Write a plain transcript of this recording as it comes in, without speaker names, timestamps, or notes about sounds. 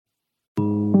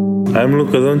I'm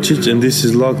Luka Doncic, and this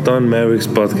is Locked On Mavericks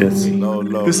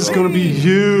podcast. This is gonna be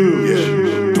huge.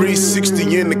 Yeah.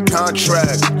 360 in the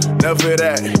contract. Never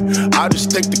that. I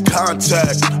just take the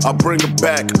contact. I bring it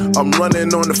back. I'm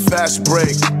running on the fast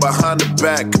break. Behind the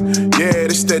back. Yeah,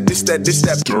 this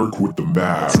that. Dirk with the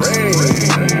Mavs.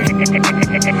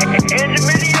 And the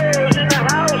videos in the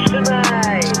house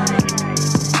tonight.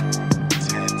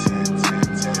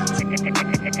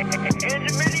 And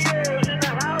the videos in the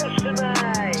house tonight.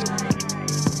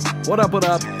 What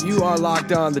up? You are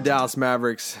locked on the Dallas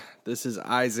Mavericks. This is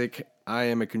Isaac. I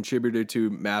am a contributor to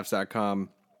Mavs.com,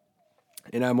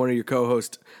 and I'm one of your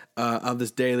co-hosts of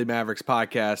this daily Mavericks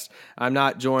podcast. I'm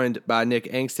not joined by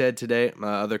Nick Angstead today,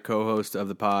 my other co-host of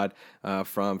the pod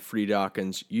from Free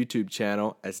Dawkins' YouTube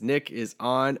channel, as Nick is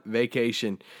on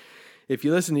vacation. If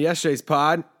you listen to yesterday's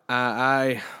pod,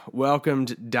 I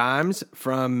welcomed Dimes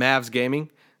from Mavs Gaming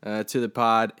to the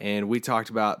pod, and we talked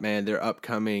about, their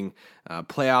upcoming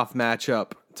playoff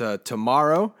matchup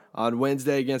tomorrow on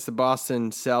Wednesday against the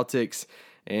Boston Celtics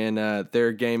and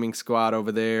their gaming squad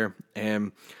over there,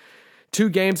 and 2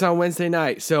 games on Wednesday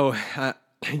night. So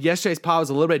yesterday's pod was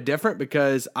a little bit different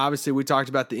because obviously we talked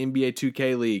about the NBA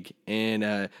 2K League,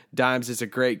 and Dimes is a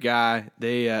great guy.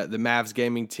 The Mavs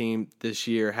gaming team this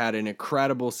year had an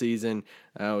incredible season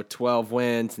with 12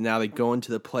 wins. Now they go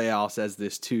into the playoffs as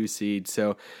this 2 seed.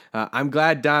 So I'm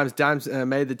glad Dimes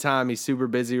made the time. He's super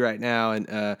busy right now,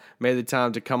 and made the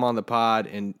time to come on the pod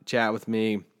and chat with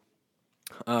me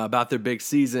about their big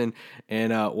season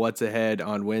and what's ahead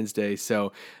on Wednesday.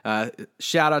 So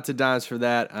shout out to Dimes for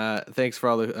that. Thanks for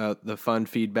all the fun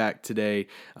feedback today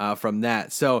from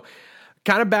that. So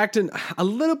kind of back to a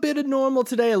little bit of normal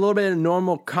today, a little bit of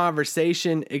normal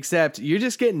conversation, except you're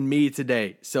just getting me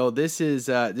today. So this is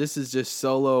just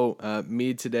solo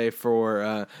me today for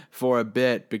a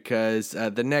bit, because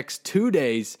the next 2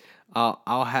 days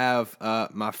I'll have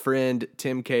my friend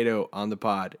Tim Cato on the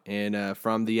pod, and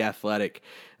from The Athletic.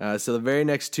 So the very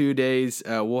next 2 days,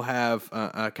 we'll have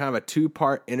kind of a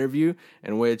 2-part interview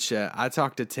in which I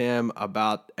talk to Tim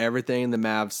about everything in the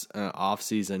Mavs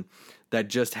offseason that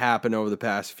just happened over the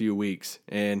past few weeks.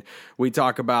 And we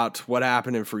talk about what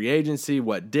happened in free agency,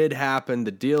 what did happen,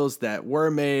 the deals that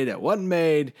were made, that wasn't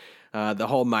made, the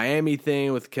whole Miami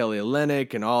thing with Kelly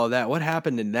Olynyk and all of that. What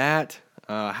happened in that?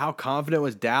 How confident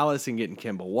was Dallas in getting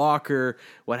Kemba Walker?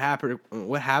 What happened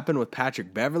with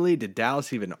Patrick Beverley? Did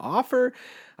Dallas even offer?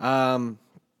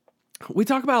 We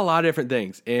talk about a lot of different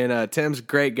things, and Tim's a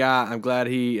great guy. I'm glad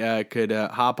he could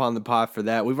hop on the pod for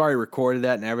that. We've already recorded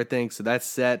that and everything, so that's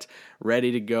set,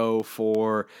 ready to go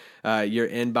for your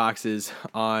inboxes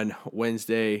on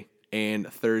Wednesday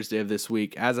and Thursday of this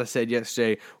week. As I said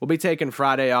yesterday, we'll be taking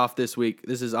Friday off this week.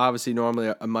 This is obviously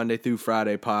normally a Monday through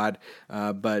Friday pod,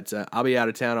 but I'll be out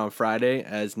of town on Friday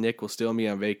as Nick will still be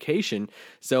on vacation.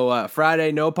 So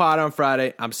Friday, no pod on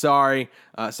Friday. I'm sorry.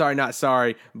 Not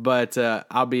sorry, but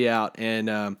I'll be out,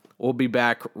 and we'll be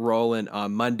back rolling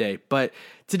on Monday. But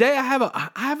today I have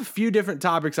a few different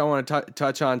topics I want to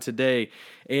touch on today,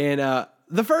 and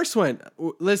the first one,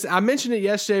 listen, I mentioned it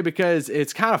yesterday because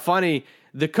it's kind of funny.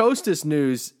 The Kostas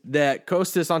news that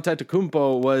Kostas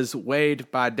Antetokounmpo was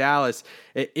waived by Dallas,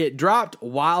 it dropped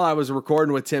while I was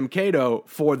recording with Tim Cato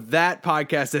for that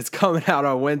podcast that's coming out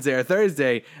on Wednesday and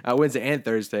Thursday.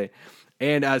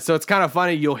 And so it's kind of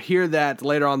funny. You'll hear that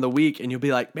later on the week, and you'll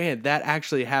be like, man, that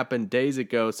actually happened days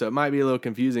ago. So it might be a little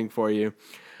confusing for you.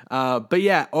 But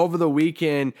yeah, over the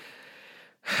weekend,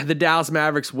 the Dallas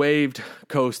Mavericks waived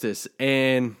Kostas,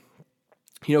 and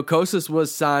Kostas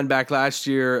was signed back last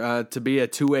year to be a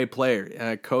 2-way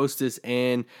player. Kostas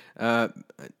and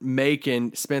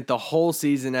Macon spent the whole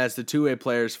season as the 2-way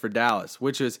players for Dallas,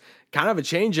 which was kind of a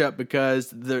change-up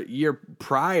because the year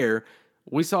prior,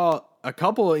 we saw a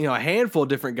handful of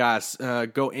different guys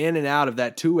go in and out of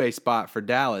that 2-way spot for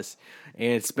Dallas,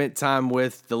 and spent time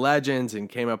with the legends and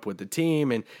came up with the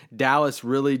team. And Dallas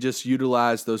really just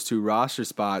utilized those 2 roster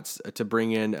spots to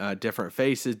bring in different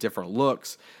faces, different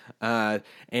looks, and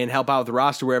help out with the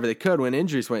roster wherever they could when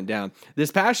injuries went down.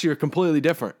 This past year, completely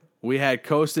different. We had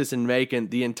Kostas and Macon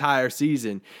the entire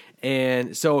season.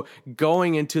 And so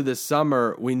going into the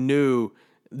summer, we knew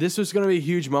this was going to be a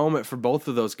huge moment for both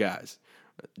of those guys.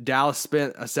 Dallas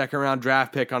spent a second-round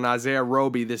draft pick on Isaiah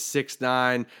Roby, this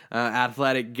 6'9"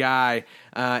 athletic guy,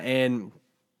 and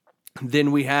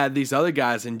then we had these other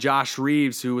guys, and Josh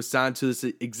Reeves, who was signed to this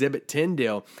Exhibit 10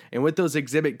 deal. And with those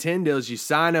Exhibit 10 deals, you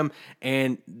sign them,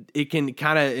 and it can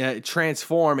kind of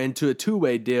transform into a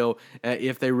 2-way deal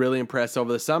if they really impress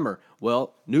over the summer.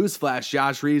 Well, newsflash,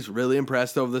 Josh Reeves really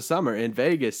impressed over the summer in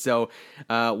Vegas. So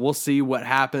we'll see what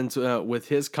happens with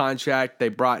his contract. They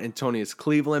brought Antonius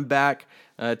Cleveland back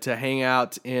to hang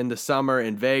out in the summer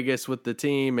in Vegas with the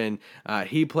team, and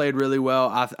he played really well.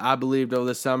 I believed over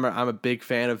the summer. I'm a big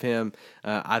fan of him.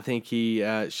 I think he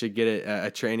should get a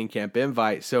training camp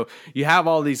invite. So you have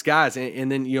all these guys,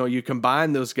 and then you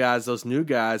combine those guys, those new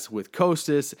guys, with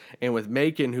Kostas and with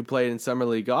Macon, who played in Summer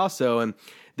League also, and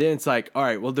then it's like, all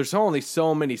right, well, there's only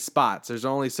so many spots. There's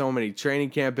only so many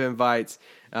training camp invites.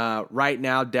 Right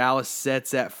now, Dallas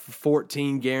sets at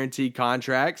 14 guaranteed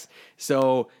contracts.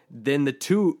 So then the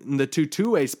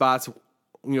two-way spots,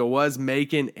 was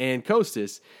Macon and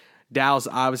Kostas. Dallas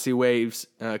obviously waives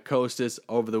Kostas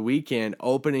over the weekend,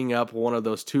 opening up one of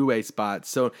those two-way spots.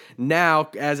 So now,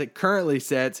 as it currently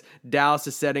sets, Dallas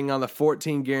is setting on the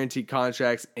 14 guaranteed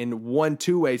contracts and one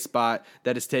two-way spot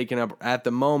that is taken up at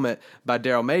the moment by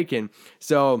Daryl Macon.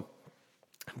 So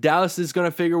Dallas is going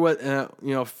to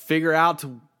figure out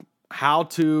how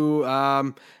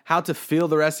to fill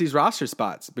the rest of these roster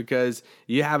spots, because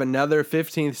you have another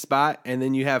 15th spot, and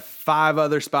then you have four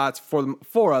other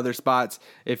spots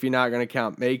if you're not going to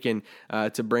count Macon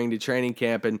to bring to training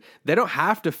camp. And they don't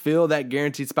have to fill that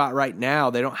guaranteed spot right now.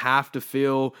 They don't have to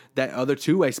fill that other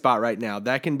two-way spot right now.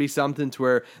 That can be something to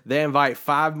where they invite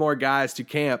 5 more guys to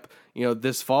camp,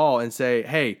 this fall, and say,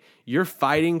 hey, you're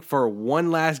fighting for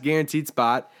one last guaranteed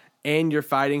spot, and you're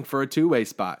fighting for a two-way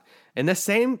spot. And the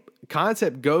same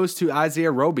concept goes to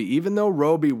Isaiah Roby. Even though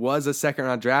Roby was a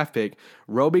second-round draft pick,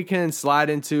 Roby can slide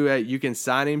into you can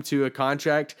sign him to a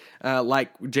contract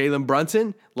like Jalen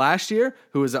Brunson last year,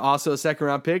 who was also a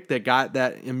second-round pick that got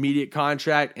that immediate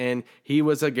contract, and he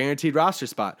was a guaranteed roster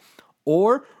spot.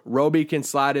 Or Roby can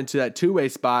slide into that two-way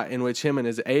spot, in which him and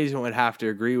his agent would have to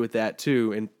agree with that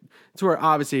too. And it's where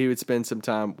obviously he would spend some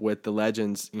time with the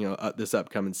Legends, this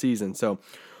upcoming season. So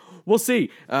we'll see.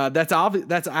 That's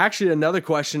actually another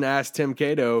question to ask Tim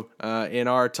Cato in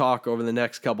our talk over the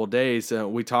next couple of days.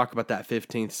 We talk about that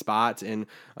 15th spot and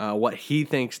what he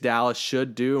thinks Dallas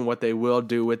should do and what they will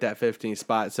do with that 15th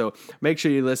spot. So make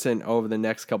sure you listen over the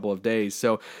next couple of days.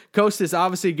 So Kostas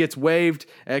obviously gets waived.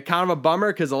 Kind of a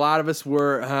bummer, because a lot of us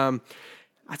were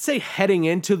I'd say heading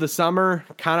into the summer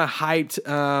kind of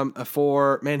hyped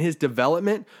for his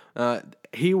development.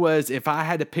 He was, if I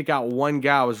had to pick out one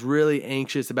guy I was really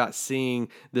anxious about seeing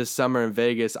this summer in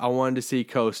Vegas, I wanted to see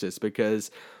Kostas,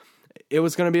 because it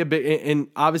was going to be a big, and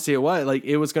obviously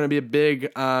it was going to be a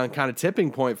big kind of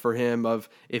tipping point for him of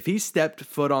if he stepped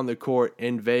foot on the court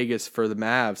in Vegas for the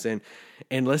Mavs,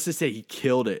 and let's just say he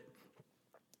killed it.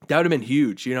 That would have been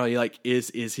huge.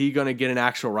 Is he going to get an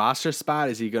actual roster spot?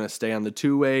 Is he going to stay on the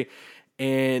two-way?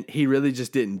 And he really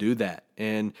just didn't do that.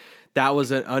 And that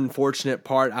was an unfortunate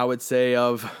part, I would say,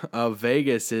 of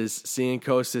Vegas, is seeing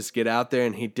Kostas get out there,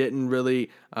 and he didn't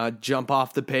really jump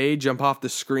off the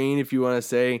screen, if you want to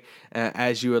say,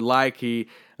 as you would like. He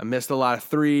missed a lot of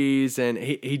threes, and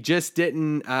he just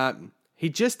didn't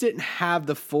have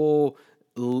the full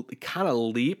kind of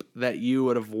leap that you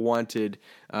would have wanted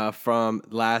from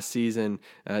last season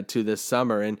to this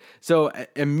summer. And so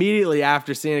immediately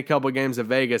after seeing a couple of games of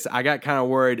Vegas, I got kind of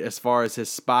worried as far as his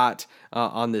spot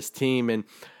on this team. And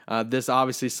this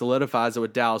obviously solidifies it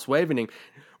with Dallas waiving him,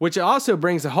 which also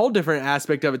brings a whole different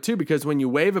aspect of it too, because when you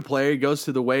waive a player, it goes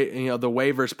through the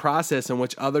waivers process in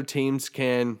which other teams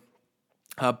can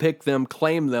pick them,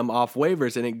 claim them off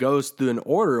waivers, and it goes through an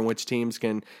order in which teams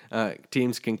can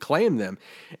claim them.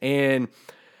 And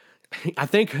I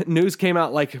think news came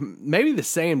out like maybe the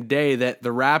same day that the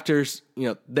Raptors,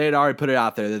 they'd already put it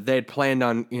out there that they'd planned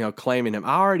on, claiming him.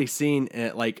 I already seen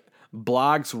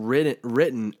blogs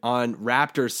written on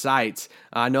Raptors sites.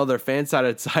 I know their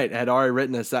fan-sided site had already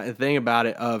written a thing about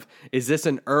it of, is this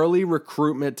an early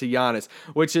recruitment to Giannis?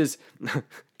 Which is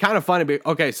kind of funny. But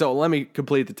okay, so let me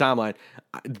complete the timeline.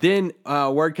 Then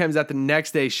word comes out the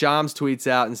next day, Shams tweets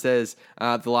out and says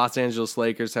the Los Angeles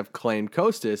Lakers have claimed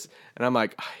Kostas. And I'm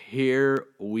like, here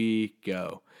we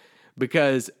go.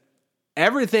 Because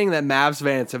everything that Mavs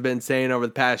fans have been saying over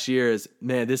the past year is,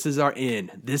 man, this is our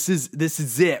end. This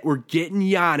is it. We're getting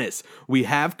Giannis. We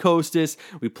have Kostas.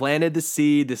 We planted the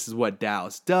seed. This is what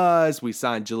Dallas does. We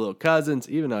signed Jaleel Cousins,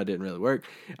 even though it didn't really work.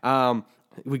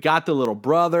 We got the little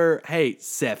brother. Hey,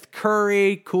 Seth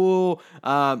Curry, cool.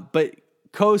 But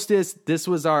Kostas, this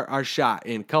was our shot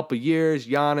in a couple years.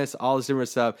 Giannis, all this different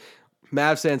stuff.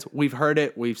 Mavs fans, we've heard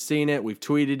it. We've seen it. We've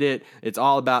tweeted it. It's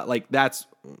all about,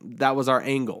 that was our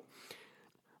angle.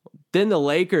 Then the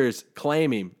Lakers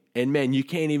claim him, and man, you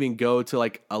can't even go to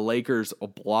a Lakers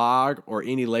blog or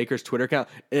any Lakers Twitter account.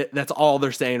 That's all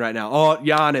they're saying right now. Oh,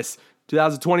 Giannis,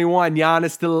 2021,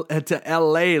 Giannis to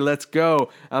LA. Let's go.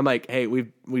 I'm like, hey,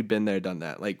 we've been there, done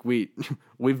that. Like we've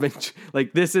been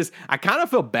like, this is, I kind of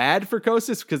feel bad for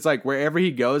Kostas because like wherever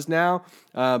he goes now,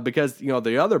 because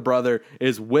the other brother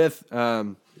is with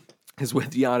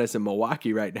Giannis in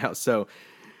Milwaukee right now. So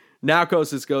now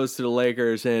Kostas goes to the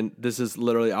Lakers, and this is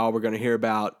literally all we're going to hear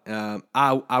about.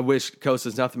 I wish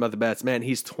Kostas nothing but the best. Man,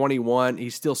 he's 21.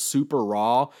 He's still super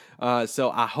raw.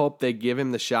 So I hope they give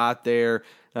him the shot there,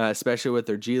 especially with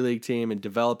their G League team and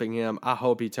developing him. I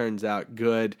hope he turns out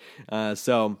good.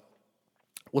 So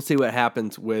we'll see what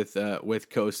happens with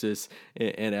Kostas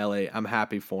in LA. I'm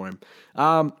happy for him.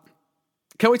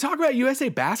 Can we talk about USA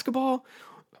basketball?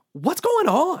 What's going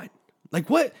on?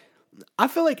 Like what? I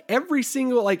feel like every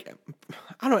single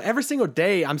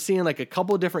day I'm seeing like a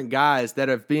couple of different guys that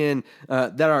have been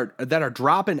that are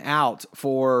dropping out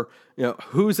for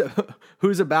who's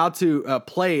about to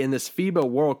play in this FIBA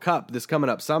World Cup this coming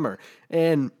up summer.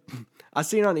 And I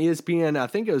seen on ESPN, I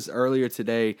think it was earlier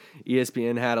today,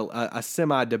 ESPN had a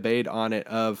semi debate on it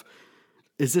of,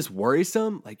 is this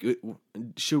worrisome? Like,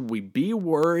 should we be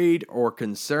worried or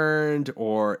concerned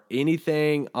or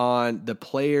anything on the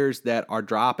players that are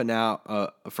dropping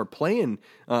out for playing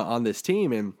on this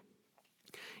team? And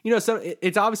so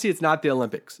it's obviously it's not the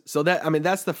Olympics. So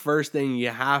that's the first thing you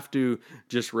have to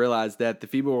just realize, that the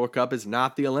FIBA World Cup is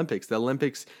not the Olympics. The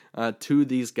Olympics to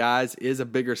these guys is a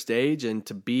bigger stage, and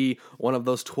to be one of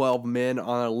those 12 men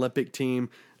on an Olympic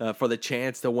team for the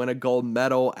chance to win a gold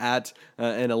medal at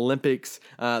an Olympics,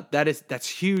 that's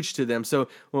huge to them. So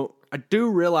I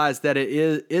do realize that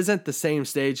it isn't the same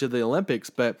stage of the Olympics,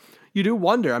 but you do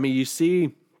wonder. I mean, you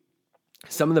see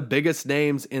some of the biggest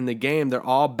names in the game, they're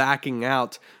all backing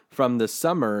out from the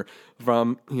summer,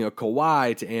 from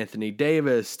Kawhi to Anthony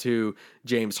Davis to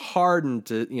James Harden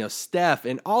to Steph,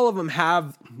 and all of them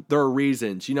have their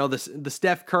reasons. The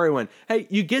Steph Curry one, hey,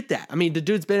 you get that. I mean, the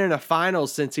dude's been in a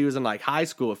finals since he was in like high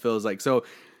school, it feels like. So,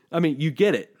 I mean, you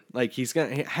get it. Like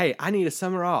hey, I need a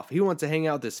summer off. He wants to hang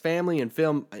out with his family and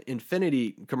film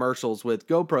Infinity commercials with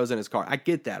GoPros in his car. I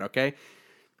get that. Okay,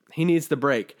 he needs the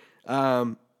break.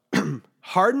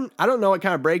 Harden, I don't know what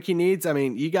kind of break he needs. I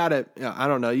mean, you gotta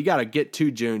get to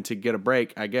June to get a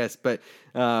break, I guess. But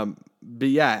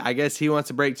yeah, I guess he wants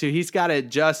a break too. He's got to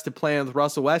adjust to playing with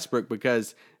Russell Westbrook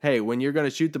because, hey, when you're going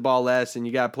to shoot the ball less and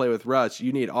you got to play with Russ,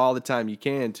 you need all the time you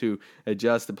can to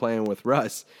adjust to playing with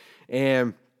Russ.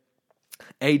 And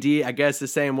AD, I guess the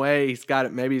same way. He's got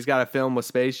to film with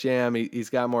Space Jam.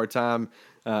 He's got more time.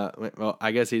 Well,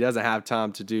 I guess he doesn't have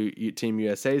time to do Team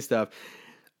USA stuff.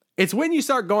 It's when you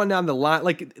start going down the line,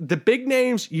 like the big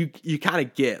names, you kind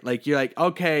of get. Like, you're like,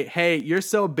 okay, hey, you're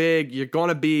so big, you're going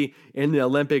to be in the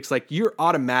Olympics. Like, you're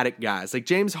automatic guys. Like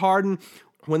James Harden,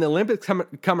 when the Olympics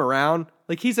come around,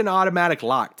 like he's an automatic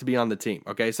lock to be on the team.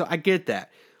 Okay, so I get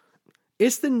that.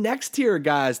 It's the next tier of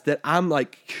guys that I'm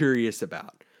like curious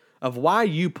about, of why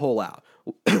you pull out.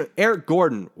 Eric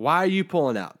Gordon, why are you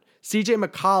pulling out? CJ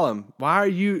McCollum, why are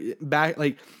you back?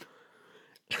 Like,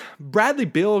 Bradley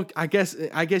Beal, I guess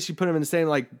you put him in the same,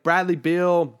 like Bradley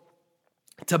Beal,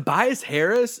 Tobias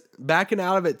Harris backing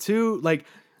out of it too. Like,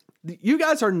 you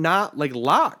guys are not like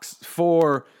locks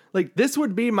for, like, this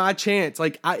would be my chance.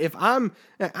 Like, I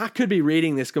could be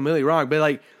reading this completely wrong, but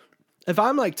like, if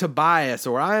I'm like Tobias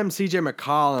or I'm CJ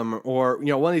McCollum or,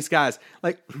 one of these guys,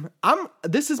 like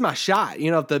this is my shot.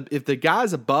 If the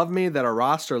guys above me that are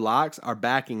roster locks are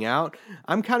backing out,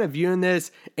 I'm kind of viewing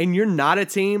this, and you're not a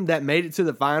team that made it to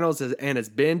the finals and has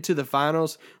been to the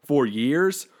finals for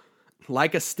years,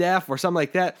 like a Steph or something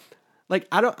like that. Like,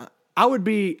 I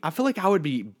feel like I would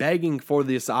be begging for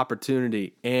this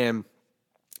opportunity, and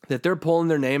that they're pulling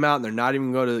their name out and they're not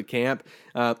even going to the camp.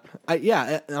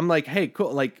 I'm like, hey,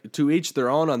 cool. Like, to each their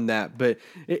own on that. But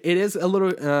it is a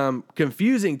little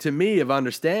confusing to me of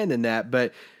understanding that.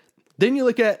 But then you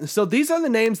look at, so these are the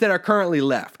names that are currently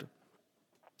left.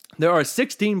 There are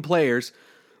 16 players,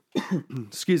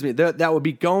 excuse me, that will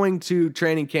be going to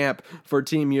training camp for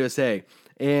Team USA.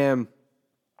 And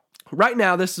right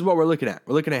now, this is what we're looking at.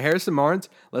 We're looking at Harrison Barnes.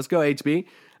 Let's go, HB.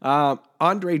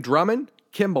 Andre Drummond,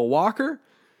 Kemba Walker.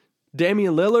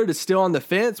 Damian Lillard is still on the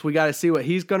fence. We got to see what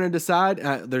he's going to decide.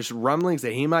 There's rumblings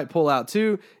that he might pull out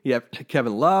too. You have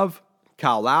Kevin Love,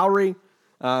 Kyle Lowry,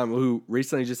 who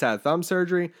recently just had thumb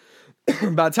surgery.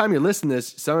 By the time you listen to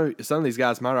this, some of these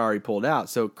guys might have already pulled out.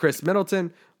 So Chris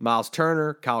Middleton, Miles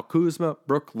Turner, Kyle Kuzma,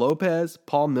 Brooke Lopez,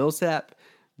 Paul Millsap,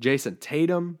 Jason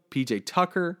Tatum, PJ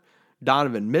Tucker,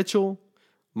 Donovan Mitchell,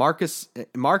 Marcus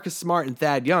Smart, and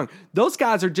Thad Young. Those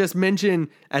guys are just mentioned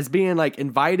as being like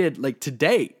invited like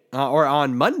today or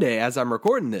on Monday as I'm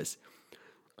recording this.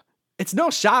 it's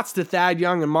no shots to Thad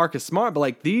Young and Marcus Smart, but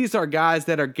like these are guys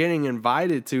that are getting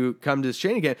invited to come to this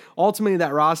training camp. Ultimately,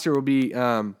 that roster will be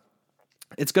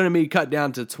it's going to be cut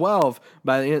down to 12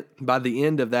 by the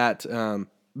end of that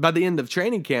by the end of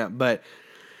training camp. But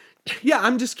yeah,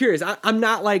 I'm just curious. I'm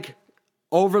not like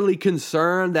overly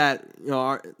concerned that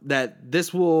that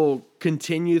this will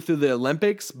continue through the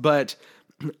Olympics, but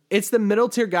it's the middle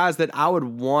tier guys that I would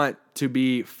want to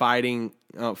be fighting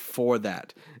for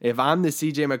that. If I'm the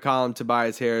CJ McCollum,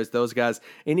 Tobias Harris, those guys,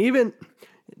 and even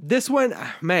this one,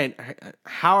 man,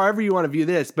 however you want to view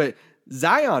this, but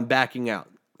Zion backing out.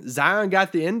 Zion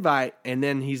got the invite, and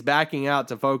then he's backing out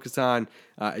to focus on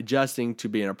adjusting to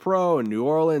being a pro in New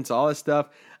Orleans, all this stuff.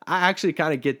 I actually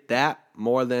kind of get that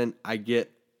more than I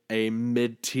get a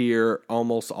mid-tier,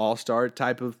 almost all-star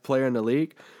type of player in the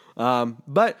league.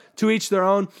 But to each their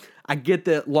own. I get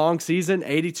the long season,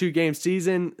 82-game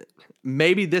season.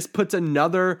 Maybe this puts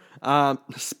another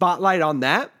spotlight on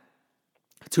that,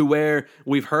 to where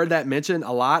we've heard that mentioned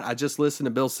a lot. I just listened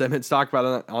to Bill Simmons talk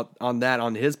about it on that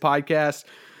on his podcast.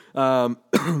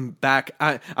 Back,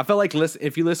 I felt like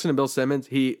if you listen to Bill Simmons,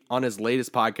 he on his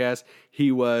latest podcast,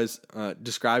 he was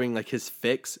describing like his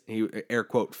fix, he air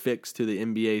quote fix to the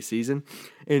NBA season,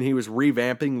 and he was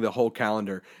revamping the whole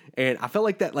calendar. And I felt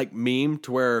like that like meme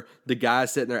to where the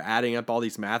guy's sitting there adding up all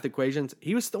these math equations.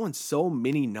 He was throwing so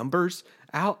many numbers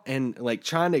out and like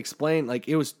trying to explain, like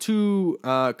it was too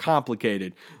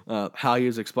complicated how he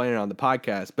was explaining it on the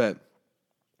podcast. But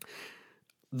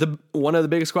one of the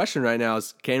biggest questions right now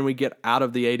is, can we get out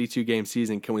of the 82-game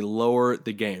season? Can we lower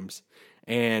the games?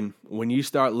 And when you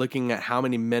start looking at how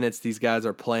many minutes these guys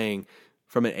are playing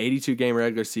from an 82-game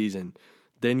regular season,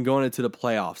 then going into the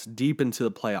playoffs, deep into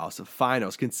the playoffs, the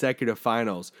finals, consecutive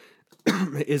finals,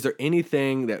 is there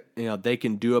anything that they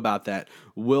can do about that?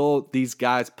 Will these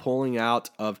guys pulling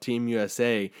out of Team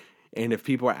USA, and if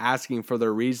people are asking for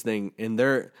their reasoning, and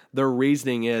their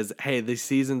reasoning is, hey, these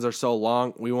seasons are so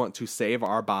long, we want to save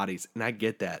our bodies. And I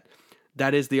get that.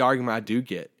 That is the argument I do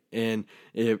get. And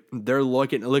if they're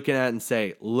looking at it and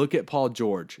say, look at Paul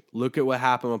George. Look at what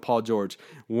happened with Paul George.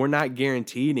 We're not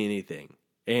guaranteed anything.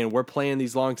 And we're playing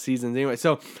these long seasons anyway.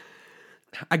 So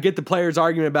I get the players'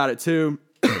 argument about it too.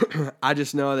 I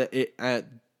just know that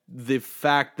the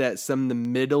fact that some of the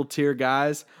middle tier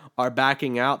guys are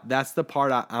backing out, that's the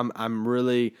part I'm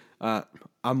really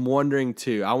I'm wondering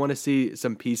too. I want to see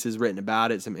some pieces written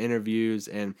about it, some interviews,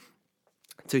 and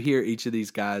to hear each of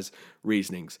these guys'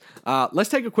 reasonings.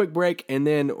 Let's take a quick break, and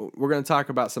then we're going to talk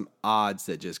about some odds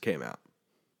that just came out.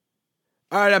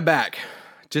 All right, I'm back.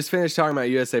 Just finished talking about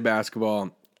USA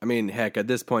basketball. I mean, heck, at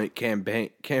this point,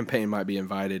 Campaign might be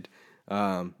invited.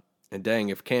 And dang,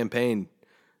 if Campaign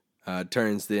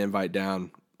turns the invite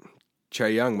down,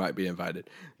 Trae Young might be invited.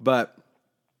 But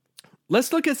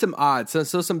let's look at some odds. So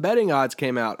some betting odds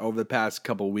came out over the past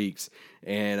couple weeks,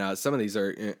 and some of these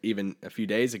are even a few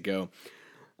days ago,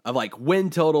 of like win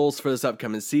totals for this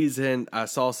upcoming season. I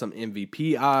saw some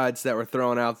MVP odds that were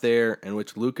thrown out there, in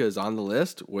which Luka is on the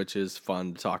list, which is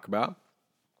fun to talk about.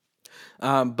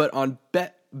 But on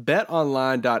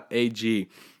betonline.ag,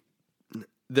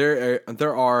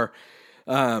 there are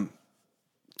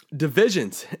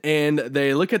divisions, and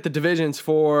they look at the divisions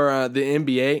for the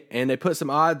NBA, and they put some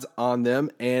odds on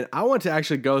them. And I want to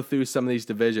actually go through some of these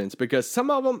divisions because some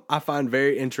of them I find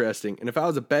very interesting. And if I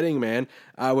was a betting man,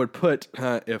 I would put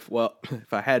if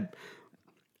I had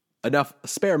enough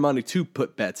spare money to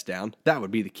put bets down, that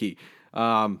would be the key.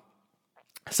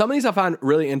 Some of these I find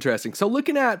really interesting. So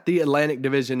looking at the Atlantic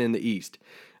Division in the East,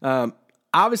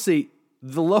 obviously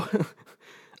the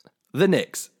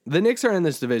Knicks. The Knicks are in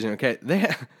this division, okay?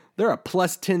 They're a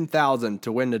plus 10,000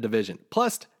 to win the division.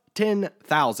 Plus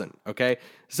 10,000, okay?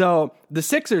 So the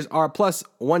Sixers are plus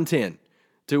 110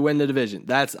 to win the division.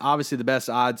 That's obviously the best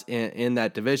odds in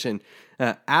that division.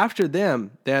 After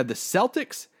them, they have the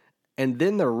Celtics, and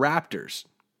then the Raptors,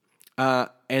 and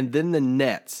then the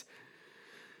Nets.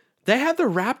 They have the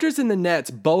Raptors and the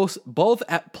Nets both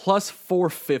at plus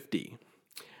 450.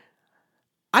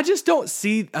 I just don't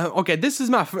see. Okay, this is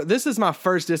my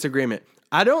first disagreement.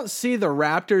 I don't see the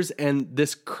Raptors and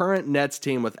this current Nets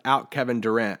team without Kevin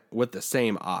Durant with the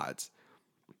same odds,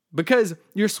 because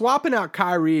you're swapping out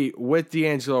Kyrie with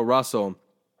D'Angelo Russell,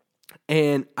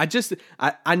 and I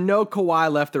know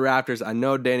Kawhi left the Raptors. I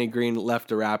know Danny Green left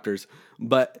the Raptors,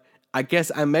 but I guess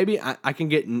I can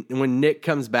get, when Nick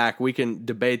comes back, we can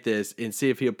debate this and see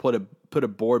if he'll put a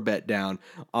board bet down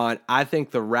on. I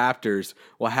think the Raptors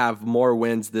will have more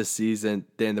wins this season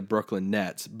than the Brooklyn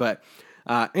Nets. But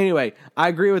Anyway, I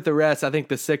agree with the rest. I think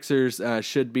the Sixers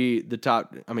should be the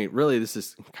top. I mean, really, this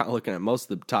is kind of looking at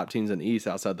most of the top teams in the East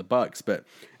outside the Bucks.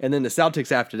 And then the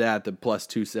Celtics after that, the plus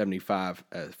 275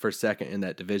 for second in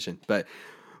that division. But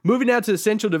moving down to the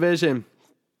Central Division,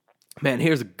 man,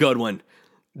 here's a good one.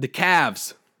 The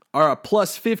Cavs are a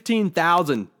plus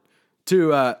 15,000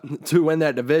 to win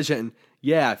that division.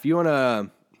 Yeah, if you want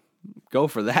to go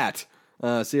for that,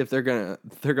 see if they're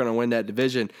gonna win that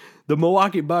division. The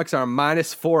Milwaukee Bucks are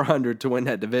minus 400 to win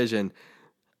that division.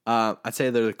 I'd say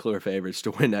they're the clear favorites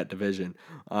to win that division.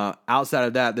 Outside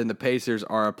of that, then the Pacers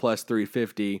are a plus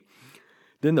 350.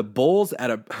 Then the Bulls at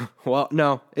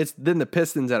then the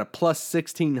Pistons at a plus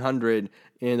 1,600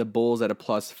 and the Bulls at a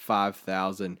plus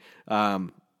 5,000.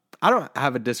 I don't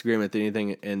have a disagreement with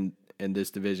anything in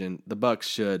this division. The Bucks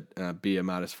should be a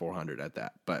minus 400 at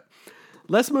that. But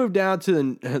let's move down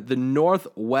to the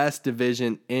Northwest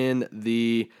Division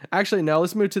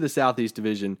let's move to the Southeast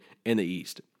Division in the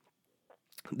East.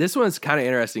 This one's kind of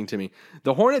interesting to me.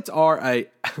 The Hornets are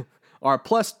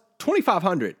plus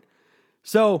 2,500.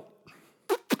 So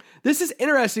this is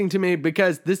interesting to me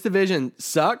because this division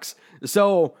sucks.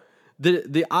 So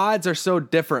the odds are so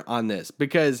different on this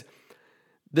because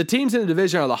the teams in the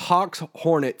division are the Hawks,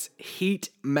 Hornets, Heat,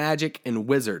 Magic, and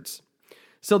Wizards.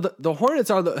 So the Hornets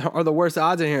are the worst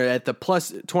odds in here at the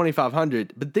plus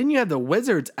 2,500. But then you have the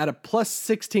Wizards at a plus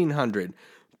 1,600.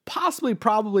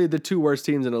 Probably the two worst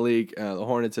teams in the league, the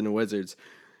Hornets and the Wizards.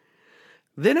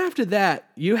 Then after that,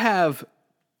 you have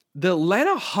the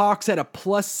Atlanta Hawks at a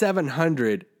plus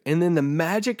 700. And then the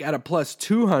Magic at a plus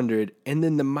 200. And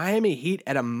then the Miami Heat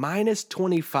at a minus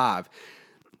 25.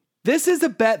 This is a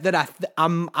bet that I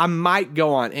might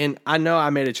go on, and I know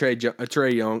I made a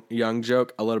Trae Young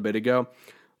joke a little bit ago,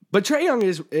 but Trae Young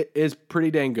is pretty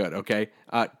dang good. Okay,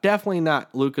 definitely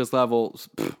not Luka's level.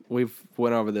 We've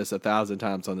went over this 1,000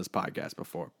 times on this podcast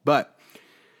before, but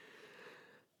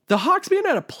the Hawks being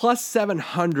at a plus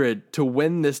 700 to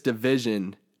win this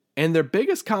division, and their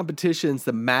biggest competitions,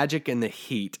 the Magic and the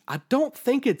Heat. I don't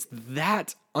think it's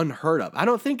that unheard of. I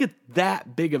don't think it's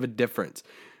that big of a difference.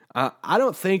 I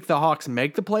don't think the Hawks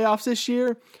make the playoffs this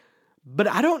year, but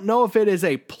I don't know if it is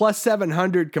a plus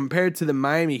 700 compared to the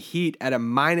Miami Heat at a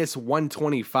minus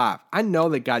 125. I know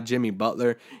they got Jimmy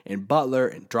Butler and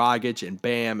Dragic and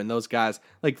Bam and those guys.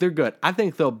 Like, they're good. I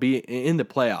think they'll be in the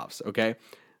playoffs, okay?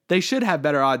 They should have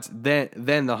better odds than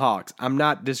the Hawks. I'm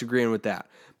not disagreeing with that.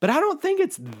 But I don't think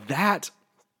it's that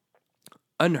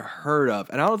unheard of,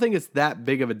 and I don't think it's that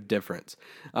big of a difference.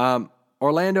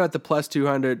 Orlando at the plus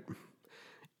 200.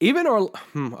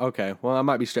 Okay, well, I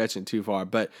might be stretching too far,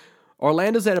 but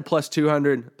Orlando's at a plus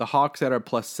 200, the Hawks at a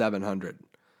plus 700.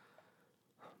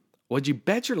 Would you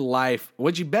bet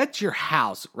your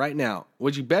house right now?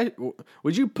 Would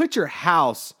you put your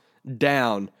house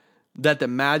down that the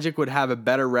Magic would have a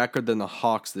better record than the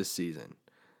Hawks this season?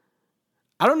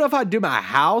 I don't know if I'd do my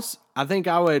house. I think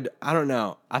I would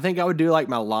do like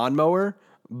my lawnmower,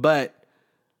 but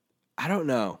I don't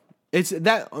know. It's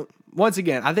that, once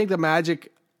again, I think the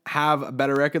Magic have a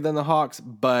better record than the Hawks,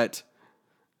 but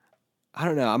I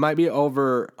don't know. I might be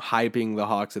overhyping the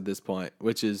Hawks at this point,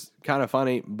 which is kind of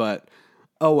funny, but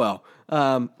oh well.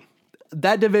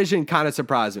 That division kind of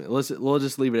surprised me. We'll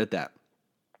just leave it at that.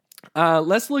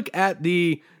 Let's look at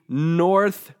the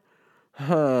North.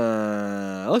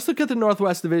 Let's look at the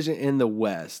Northwest Division in the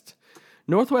West.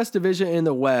 Northwest Division in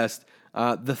the West.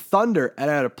 The Thunder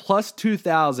at a plus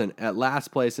 2,000 at last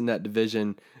place in that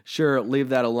division. Sure, leave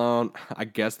that alone. I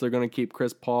guess they're going to keep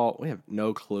Chris Paul. We have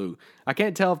no clue. I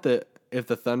can't tell if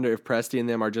the Thunder, if Presti and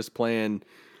them are just playing,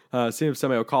 see if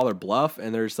somebody will call their bluff,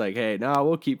 and they're just like, hey, no,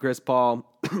 we'll keep Chris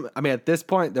Paul. I mean, at this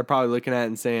point, they're probably looking at it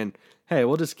and saying, hey,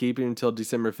 we'll just keep him until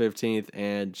December 15th,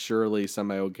 and surely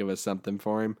somebody will give us something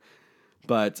for him.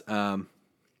 But have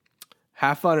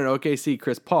fun in OKC,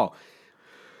 Chris Paul.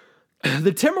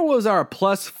 The Timberwolves are a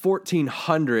plus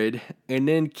 1,400, and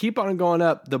then keep on going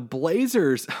up. The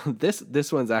Blazers,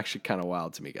 this one's actually kind of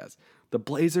wild to me, guys. The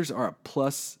Blazers are a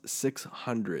plus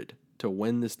 600 to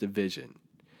win this division,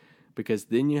 because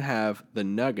then you have the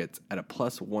Nuggets at a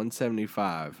plus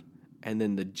 175, and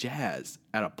then the Jazz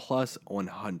at a plus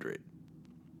 100.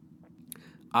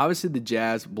 Obviously, the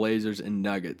Jazz, Blazers, and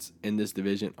Nuggets in this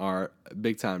division are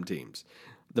big-time teams.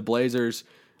 The Blazers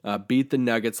beat the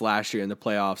Nuggets last year in the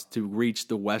playoffs to reach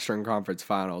the Western Conference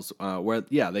Finals, where,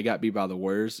 they got beat by the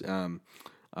Warriors.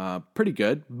 Pretty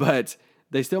good, but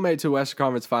they still made it to the Western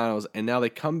Conference Finals, and now they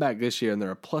come back this year, and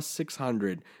they're a plus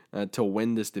 600 to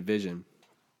win this division.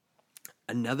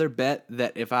 Another bet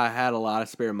that if I had a lot of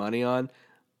spare money on,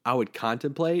 I would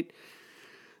contemplate.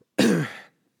 The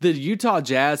Utah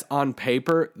Jazz on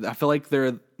paper, I feel like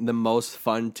they're the most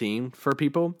fun team for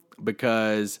people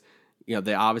because,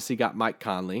 they obviously got Mike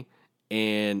Conley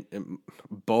and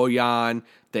Bojan.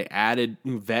 They added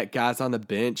vet guys on the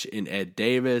bench in Ed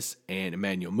Davis and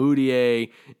Emmanuel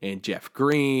Mudiay and Jeff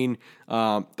Green.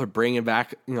 They're bringing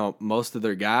back, most of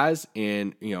their guys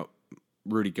and,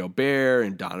 Rudy Gobert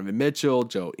and Donovan Mitchell,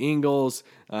 Joe Ingles.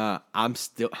 I'm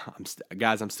still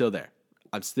there.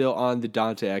 I'm still on the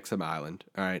Dante Exum Island.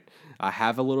 All right. I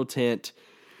have a little tent.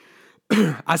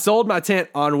 I sold my tent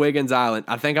on Wiggins Island.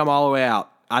 I think I'm all the way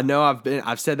out. I know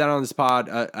I've said that on this pod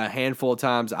a handful of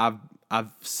times. I've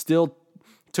still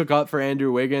took up for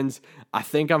Andrew Wiggins. I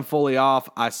think I'm fully off.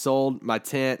 I sold my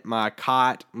tent, my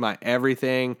cot, my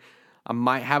everything. I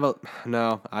might have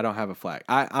no, I don't have a flag.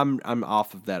 I'm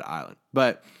off of that island,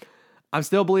 but I'm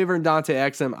still a believer in Dante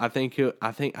Exum.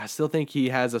 I still think he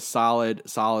has a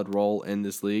solid role in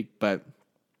this league, but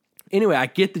anyway, I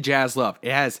get the Jazz love.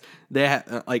 I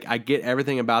get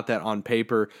everything about that on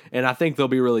paper, and I think they'll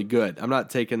be really good. I'm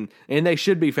not taking, and they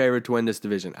should be favored to win this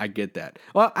division. I get that.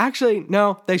 Well, actually,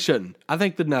 no, they shouldn't. I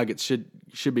think the Nuggets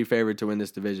should be favored to win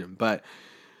this division, but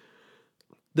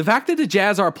the fact that the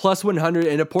Jazz are plus 100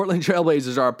 and the Portland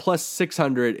Trailblazers are plus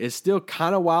 600 is still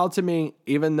kind of wild to me,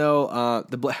 even though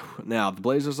the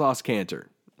Blazers lost Cantor,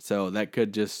 so that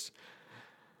could just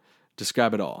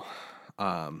describe it all.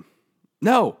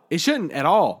 No, it shouldn't at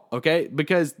all, okay?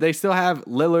 Because they still have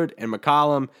Lillard and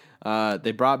McCollum.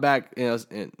 They brought back,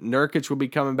 Nurkic will be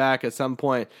coming back at some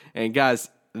point. And guys,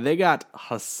 they got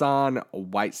Hassan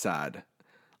Whiteside.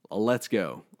 Let's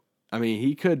go. I mean,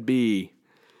 he could be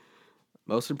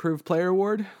Most Improved Player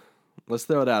Award. Let's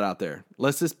throw that out there.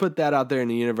 Let's just put that out there in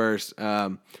the universe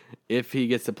if he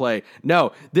gets to play.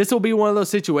 No, this will be one of those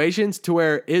situations to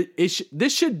where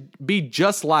this should be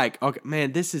just like, okay,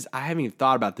 man, I haven't even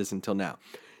thought about this until now.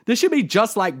 This should be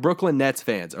just like Brooklyn Nets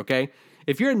fans, okay?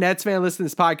 If you're a Nets fan listening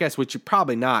to this podcast, which you're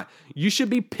probably not, you should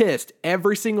be pissed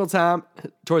every single time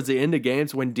towards the end of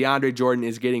games when DeAndre Jordan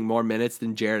is getting more minutes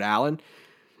than Jared Allen.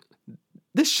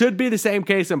 This should be the same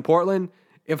case in Portland.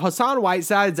 If Hassan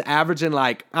Whiteside's averaging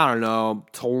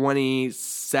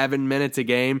 27 minutes a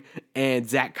game and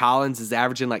Zach Collins is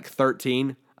averaging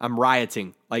 13, I'm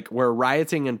rioting. We're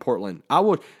rioting in Portland.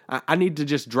 I need to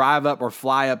just drive up or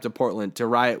fly up to Portland to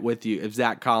riot with you if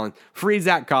free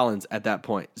Zach Collins at that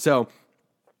point. So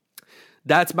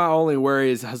that's my only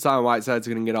worry is Hassan Whiteside's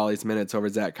going to get all these minutes over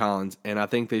Zach Collins, and I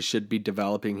think they should be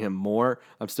developing him more.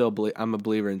 I'm a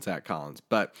believer in Zach Collins.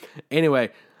 But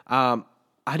anyway, I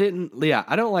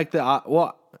don't like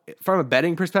from a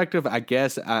betting perspective, I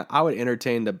guess I would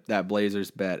entertain that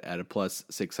Blazers bet at a plus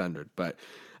 600. But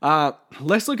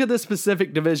let's look at the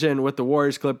specific division with the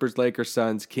Warriors, Clippers, Lakers,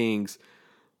 Suns, Kings.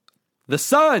 The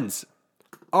Suns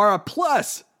are a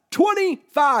plus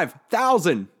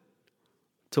 25,000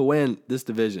 to win this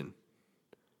division.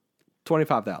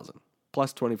 25,000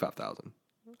 plus 25,000.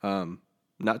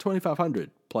 Not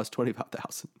 2,500 plus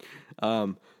 25,000.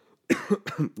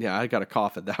 Yeah, I got a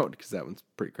cough at that one because that one's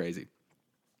pretty crazy.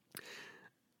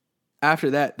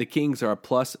 After that, the Kings are a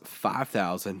plus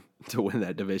 5,000 to win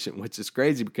that division, which is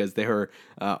crazy because they were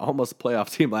almost a playoff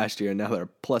team last year, and now they're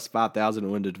plus 5,000 to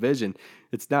win the division.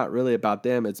 It's not really about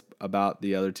them. It's about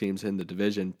the other teams in the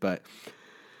division. But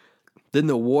then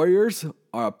the Warriors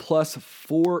are a plus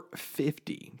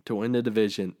 450 to win the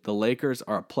division. The Lakers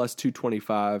are a plus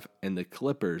 225, and the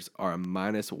Clippers are a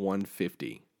minus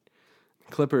 150.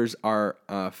 Clippers are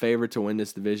favored to win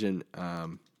this division.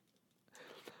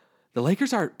 The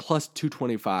Lakers are plus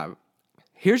 225.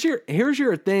 Here's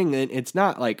your thing, and it's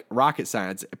not like rocket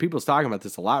science. People's talking about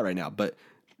this a lot right now, but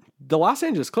the Los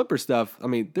Angeles Clippers stuff, I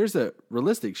mean, there's a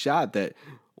realistic shot that,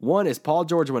 one, is Paul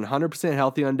George 100%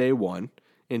 healthy on day one,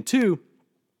 and two,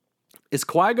 is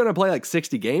Kawhi going to play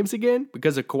 60 games again?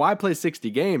 Because if Kawhi plays 60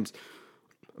 games,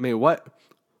 I mean, what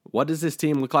does this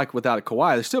team look like without a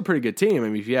Kawhi? They're still a pretty good team. I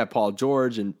mean, if you have Paul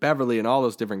George and Beverly and all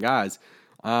those different guys,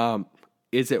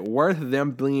 is it worth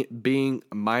them being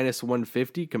minus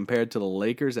 150 compared to the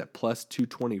Lakers at plus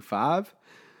 225?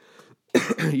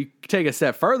 You take a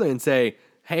step further and say,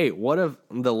 hey, what if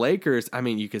the Lakers, I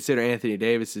mean, you consider Anthony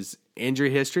Davis's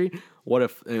injury history. What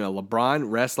if LeBron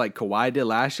rests like Kawhi did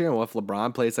last year? And what if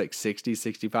LeBron plays 60,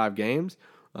 65 games?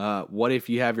 What if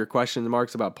you have your question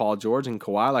marks about Paul George and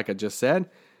Kawhi, like I just said?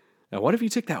 Now, what if you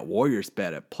took that Warriors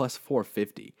bet at plus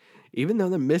 450? Even though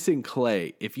they're missing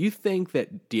Clay, if you think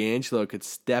that D'Angelo could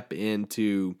step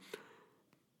into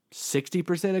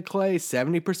 60% of Clay,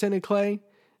 70% of Clay,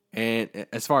 and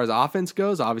as far as offense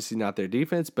goes, obviously not their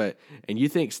defense, and you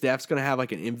think Steph's going to have an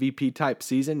MVP type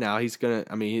season, now he's going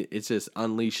to, it's just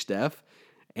unleash Steph,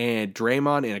 and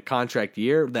Draymond in a contract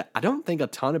year that I don't think a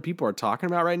ton of people are talking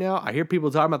about right now. I hear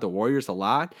people talking about the Warriors a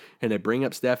lot, and they bring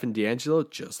up Steph and D'Angelo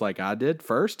just like I did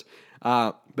first.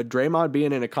 But Draymond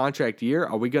being in a contract year,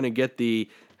 are we going to get the,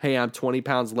 hey, I'm 20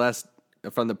 pounds less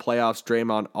from the playoffs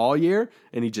Draymond all year,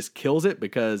 and he just kills it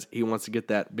because he wants to get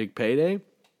that big payday?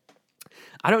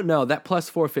 I don't know. That plus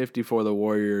 450 for the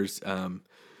Warriors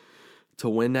to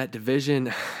win that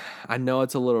division, I know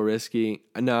it's a little risky.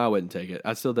 No, I wouldn't take it.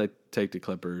 I'd still take the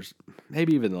Clippers,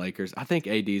 maybe even the Lakers. I think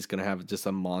AD is going to have just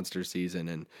a monster season,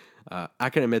 and I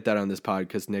can admit that on this pod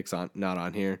because Nick's not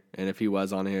on here, and if he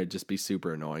was on here, it'd just be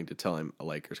super annoying to tell him a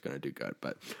Lakers going to do good.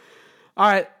 But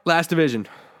all right, last division,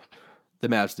 the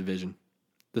Mavs division,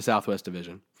 the Southwest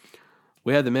division.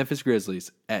 We have the Memphis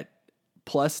Grizzlies at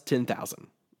plus 10,000.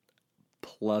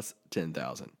 Plus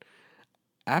 10,000.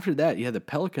 After that, you have the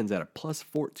Pelicans at a plus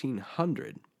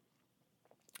 1,400.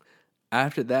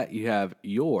 After that, you have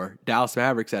your Dallas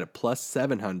Mavericks at a plus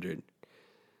 700.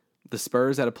 The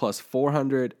Spurs at a plus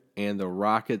 400. And the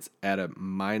Rockets at a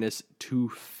minus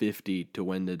 250 to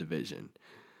win the division.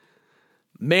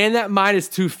 Man, that minus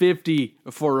 250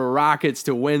 for the Rockets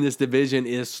to win this division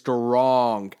is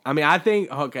strong. I mean,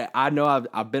 I know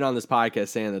I've been on this podcast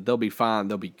saying that they'll be fine,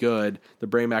 they'll be good,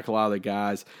 they'll bring back a lot of the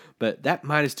guys, but that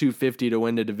minus 250 to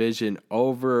win the division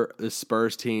over the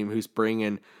Spurs team who's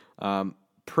bringing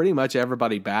pretty much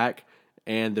everybody back,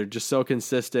 and they're just so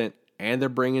consistent, and they're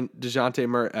bringing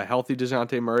a healthy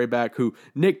DeJounte Murray back, who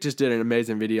Nick just did an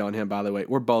amazing video on him, by the way.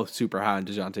 We're both super high on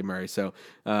DeJounte Murray, so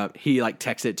he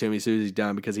texted it to me as soon as he's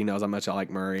done because he knows how much I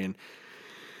like Murray. And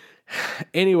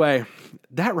anyway,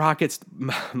 that Rockets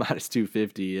minus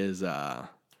 250 is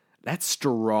that's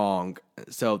strong.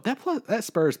 So that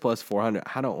Spurs plus 400.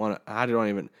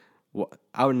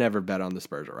 I would never bet on the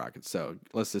Spurs or Rockets. So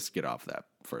let's just get off that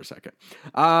for a second.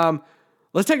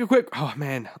 Let's take a quick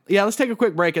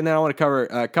break, and then I want to cover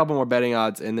a couple more betting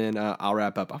odds, and then I'll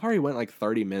wrap up. I've already went like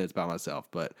 30 minutes by myself,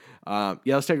 but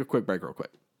let's take a quick break real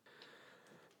quick.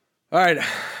 All right,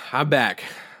 I'm back.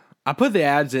 I put the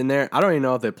ads in there. I don't even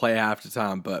know if they play half the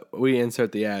time, but we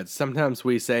insert the ads. Sometimes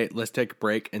we say, let's take a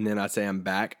break, and then I say I'm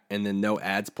back, and then no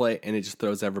ads play, and it just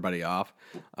throws everybody off.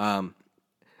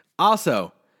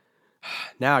 Also,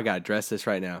 now I got to address this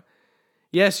right now.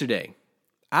 Yesterday,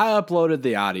 I uploaded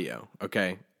the audio,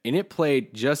 okay, and it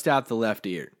played just out the left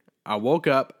ear. I woke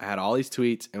up, I had all these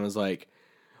tweets, and was like,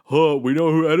 we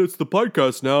know who edits the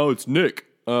podcast now. It's Nick,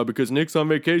 because Nick's on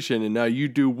vacation, and now you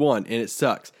do one, and it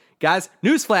sucks. Guys,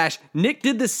 newsflash, Nick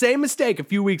did the same mistake a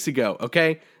few weeks ago,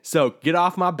 okay? So get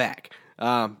off my back.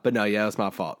 But no, yeah, it was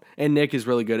my fault. And Nick is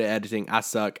really good at editing. I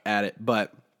suck at it,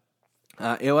 but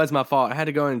it was my fault. I had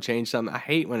to go in and change something. I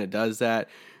hate when it does that,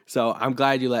 so I'm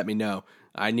glad you let me know.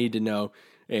 I need to know.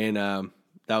 And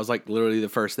that was like literally the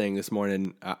first thing this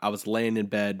morning. I was laying in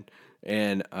bed,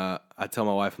 and I tell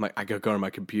my wife, I'm like, I gotta go to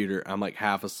my computer. I'm like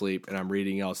half asleep, and I'm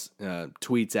reading y'all's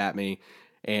tweets at me.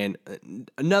 And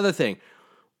another thing,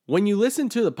 when you listen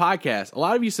to the podcast, a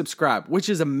lot of you subscribe, which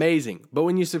is amazing. But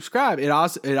when you subscribe, it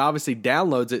obviously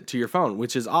downloads it to your phone,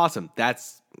 which is awesome.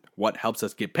 That's what helps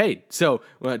us get paid. So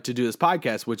to do this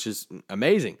podcast, which is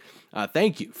amazing.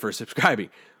 Thank you for subscribing.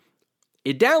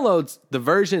 It downloads the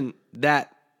version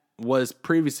that was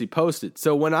previously posted.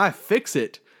 So when I fix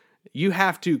it, you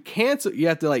have to cancel. You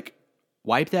have to like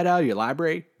wipe that out of your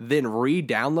library, then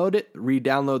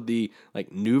re-download the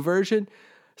like new version.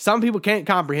 Some people can't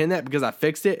comprehend that because I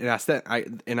fixed it,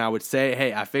 and I would say,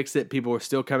 hey, I fixed it. People were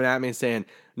still coming at me and saying,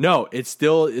 no, it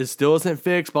still isn't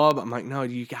fixed, blah, blah. I'm like, no,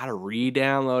 you got to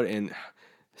re-download. And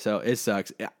so it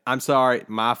sucks. I'm sorry,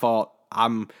 my fault.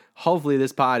 Hopefully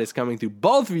this pod is coming through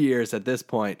both of your ears at this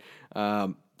point.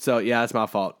 So yeah, that's my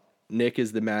fault. Nick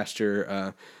is the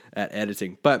master at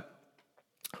editing. But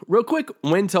real quick,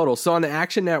 win total. So on the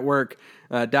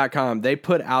actionnetwork.com, they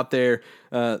put out there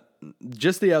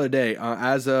just the other day,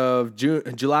 as of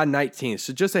July 19th,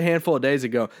 so just a handful of days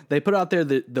ago, they put out there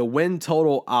the win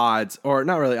total odds, or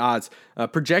not really odds,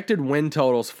 projected win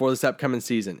totals for this upcoming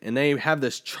season. And they have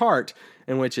this chart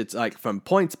in which it's like from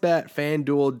PointsBet,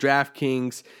 FanDuel,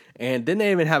 DraftKings, and then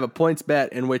they even have a PointsBet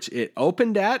in which it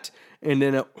opened at, and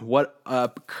then what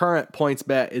current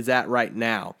PointsBet is at right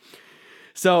now.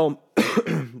 So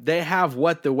they have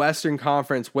what the Western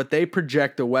Conference, what they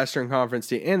project the Western Conference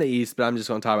to, and the East, but I'm just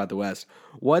going to talk about the West,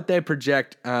 what they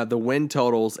project the win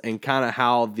totals and kind of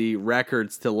how the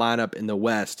records to line up in the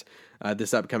West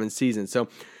this upcoming season. So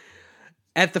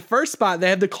at the first spot, they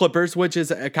have the Clippers, which is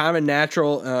a kind of a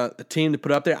natural team to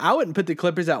put up there. I wouldn't put the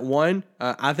Clippers at one.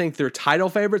 I think they're title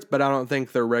favorites, but I don't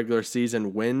think they're regular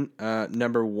season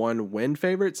number one win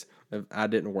favorites. I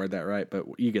didn't word that right,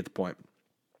 but you get the point.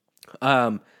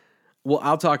 well,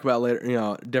 I'll talk about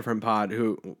later, different pod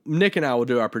who Nick and I will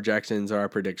do our projections or our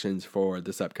predictions for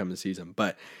this upcoming season.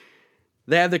 But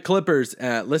they have the Clippers.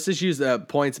 Let's just use the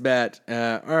points bet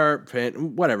or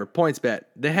whatever, points bet.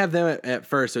 They have them at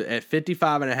first at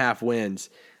 55.5 wins.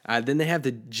 Then they have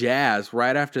the Jazz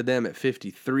right after them at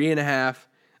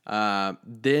 53.5.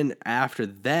 Then after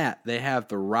that, they have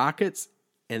the Rockets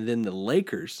and then the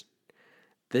Lakers.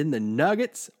 Then the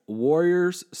Nuggets,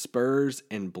 Warriors, Spurs,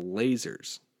 and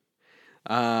Blazers.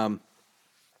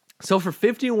 So for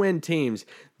 50-win teams,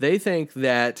 they think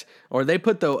that, or they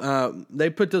put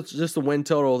just the win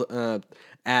total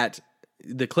at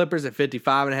the Clippers at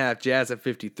 55.5, Jazz at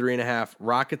 53.5,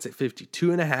 Rockets at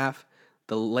 52.5,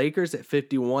 the Lakers at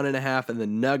 51.5, and the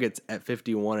Nuggets at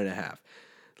 51.5.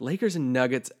 Lakers and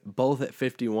Nuggets both at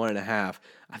 51.5.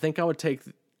 I think I would take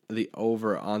the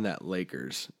over on that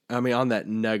on that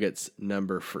Nuggets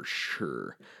number for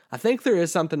sure. I think there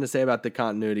is something to say about the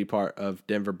continuity part of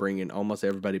Denver bringing almost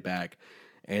everybody back,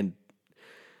 and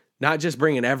not just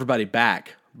bringing everybody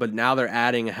back, but now they're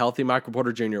adding a healthy Michael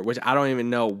Porter Jr., which I don't even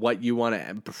know what you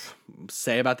want to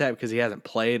say about that because he hasn't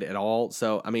played at all.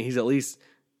 So, I mean, he's at least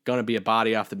going to be a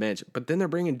body off the bench. But then they're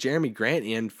bringing Jeremy Grant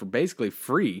in for basically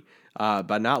free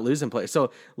by not losing play.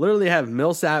 So, literally have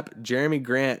Millsap, Jeremy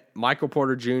Grant, Michael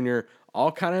Porter Jr.,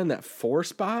 all kind of in that 4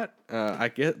 spot. I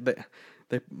get that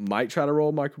they might try to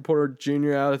roll Michael Porter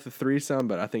Jr. out at the 3 some,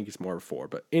 but I think he's more of a 4.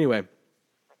 But anyway,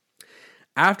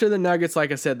 after the Nuggets,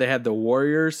 like I said, they had the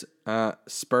Warriors,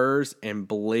 Spurs, and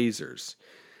Blazers.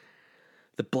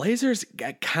 The Blazers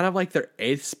got kind of like their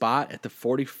 8th spot at the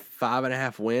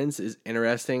 45.5 wins is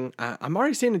interesting. I'm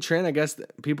already seeing a trend. I guess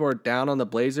people are down on the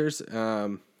Blazers.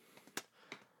 I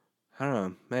don't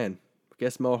know, man. I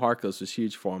guess Mo Harkless was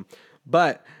huge for him.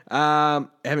 But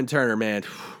Evan Turner, man,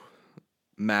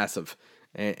 massive.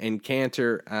 And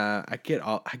Cantor, I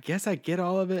guess I get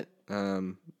all of it.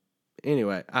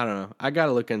 Anyway, I don't know. I got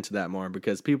to look into that more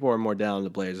because people are more down on the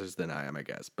Blazers than I am, I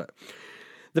guess. But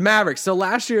the Mavericks. So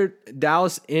last year,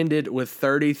 Dallas ended with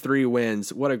 33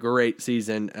 wins. What a great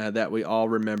season that we all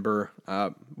remember.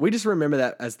 We just remember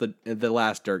that as the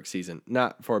last Dirk season,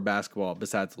 not for basketball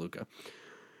besides Luka.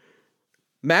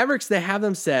 Mavericks, they have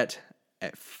them set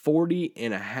at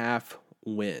 40.5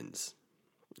 wins.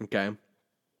 Okay.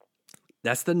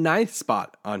 That's the 9th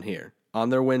spot on here on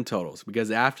their win totals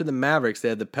because after the Mavericks, they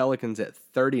had the Pelicans at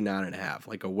 39.5,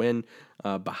 like a win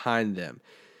behind them.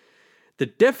 The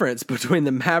difference between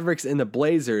the Mavericks and the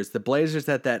Blazers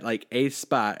at that like 8th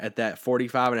spot at that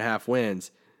 45.5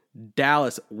 wins.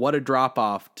 Dallas, what a drop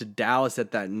off to Dallas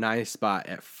at that 9th spot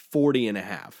at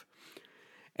 40.5.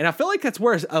 And I feel like that's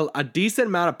where a decent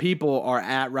amount of people are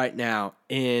at right now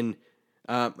in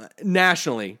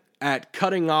nationally at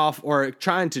cutting off or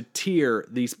trying to tier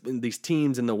these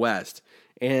teams in the West.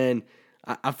 And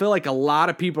I feel like a lot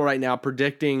of people right now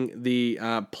predicting the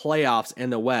playoffs in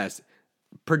the West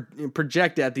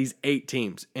project at these 8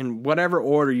 teams in whatever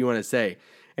order you want to say.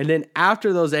 And then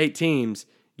after those 8 teams,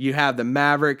 you have the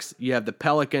Mavericks, you have the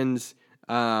Pelicans,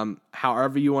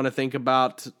 however you want to think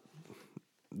about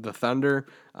the Thunder,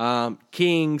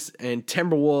 Kings, and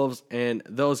Timberwolves, and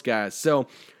those guys. So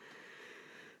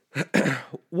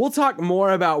we'll talk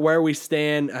more about where we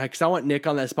stand because I want Nick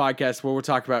on this podcast where we'll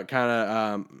talk about kind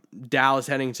of Dallas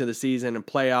heading to the season and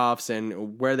playoffs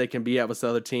and where they can be at with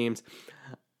other teams.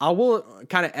 I will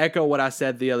kind of echo what I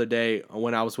said the other day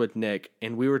when I was with Nick,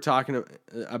 and we were talking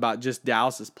about just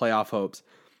Dallas's playoff hopes.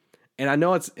 And I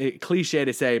know it's cliche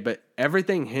to say, but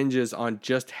everything hinges on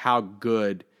just how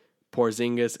good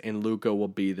Porzingis and Luka will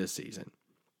be this season.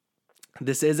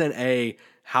 This isn't a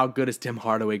how good is Tim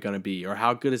Hardaway going to be or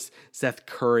how good is Seth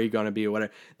Curry going to be or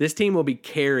whatever. This team will be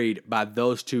carried by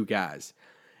those 2 guys.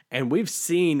 And we've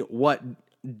seen what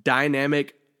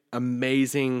dynamic,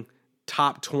 amazing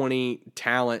top 20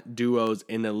 talent duos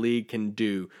in the league can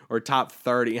do, or top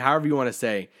 30, however you want to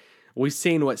say. We've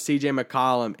seen what CJ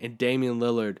McCollum and Damian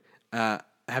Lillard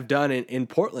have done in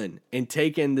Portland and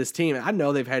taken this team. I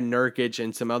know they've had Nurkic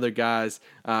and some other guys.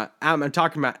 I'm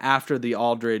talking about after the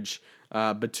Aldridge,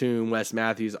 Batum, Wes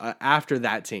Matthews, after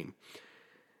that team.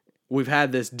 We've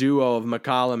had this duo of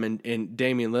McCollum and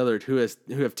Damian Lillard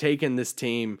who have taken this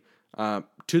team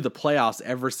to the playoffs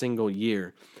every single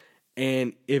year.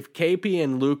 And if KP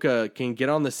and Luka can get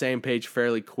on the same page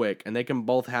fairly quick and they can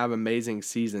both have amazing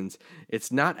seasons,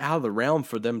 it's not out of the realm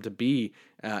for them to be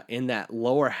in that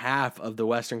lower half of the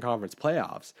Western Conference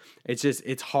playoffs.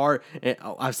 It's hard.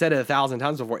 I've said it 1,000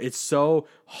 times before. It's so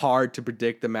hard to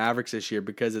predict the Mavericks this year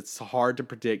because it's hard to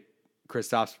predict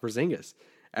Kristaps Porzingis.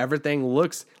 Everything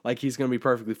looks like he's going to be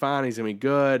perfectly fine. He's going to be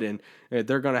good, and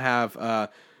they're going to have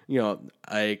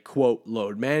a quote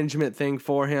load management thing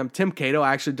for him. Tim Cato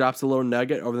actually drops a little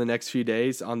nugget over the next few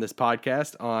days on this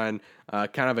podcast on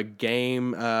kind of a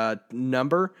game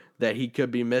number that he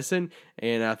could be missing.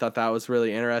 And I thought that was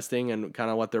really interesting and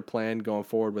kind of what they're planning going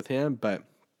forward with him. But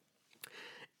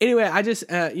anyway, I just,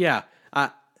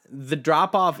 the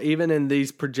drop off, even in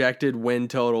these projected win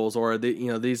totals or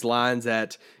these lines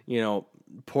at,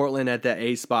 Portland at that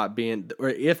A spot being, or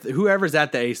if whoever's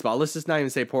at the A spot, let's just not even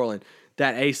say Portland,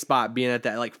 that A spot being at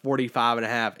that like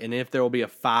 45.5, and if there will be a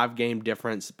 5-game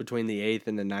difference between the 8th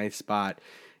and the 9th spot.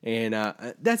 And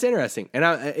that's interesting. And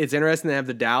it's interesting they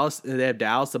have Dallas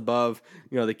above,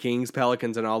 the Kings,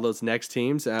 Pelicans, and all those next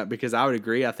teams, because I would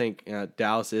agree. I think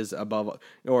Dallas is above,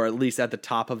 or at least at the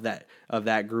top of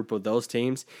that group of those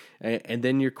teams. And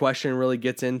then your question really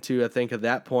gets into, I think at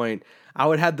that point, I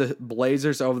would have the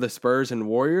Blazers over the Spurs and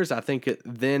Warriors. I think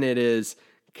then it is,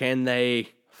 can they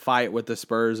fight with the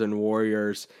Spurs and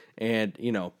Warriors? And,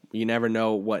 you never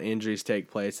know what injuries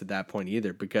take place at that point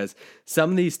either, because some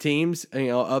of these teams,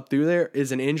 up through there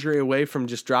is an injury away from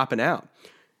just dropping out.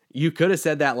 You could have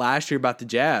said that last year about the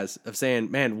Jazz, of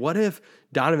saying, man, what if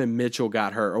Donovan Mitchell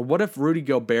got hurt? Or what if Rudy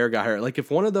Gobert got hurt? Like,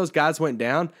 if one of those guys went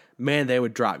down, man, they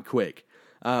would drop quick.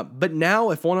 But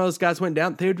now if one of those guys went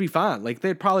down, they would be fine. Like,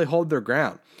 they'd probably hold their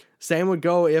ground. Same would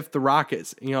go if the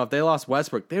Rockets, if they lost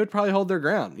Westbrook, they would probably hold their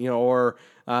ground, or,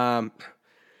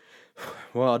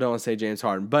 well, I don't want to say James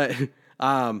Harden, but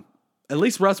at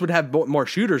least Russ would have more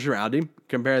shooters around him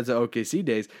compared to OKC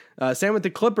days. Same with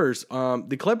the Clippers.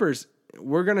 The Clippers,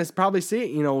 we're going to probably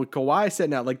see, with Kawhi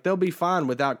sitting out, like they'll be fine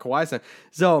without Kawhi sitting.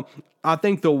 So I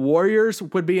think the Warriors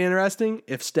would be interesting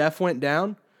if Steph went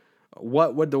down.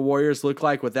 What would the Warriors look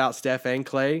like without Steph and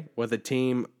Clay, with a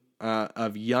team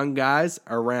of young guys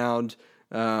around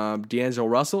D'Angelo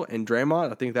Russell and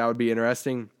Draymond? I think that would be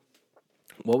interesting.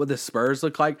 What would the Spurs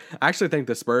look like? I actually think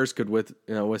the Spurs could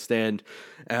withstand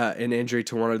an injury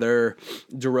to one of their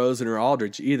DeRozan or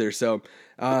Aldridge either. So,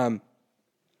 we'll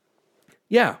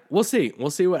see. We'll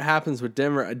see what happens with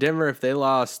Denver. Denver, if they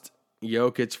lost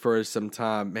Jokic for some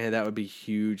time, man, that would be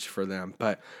huge for them.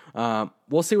 But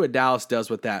we'll see what Dallas does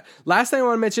with that. Last thing I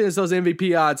want to mention is those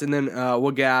MVP odds, and then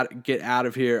we'll get out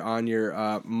of here on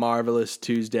your Marvelous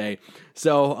Tuesday.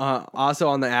 So also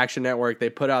on the Action Network,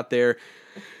 they put out their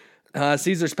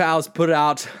Caesar's Palace put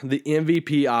out the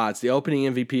MVP odds, the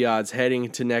opening MVP odds heading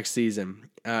to next season.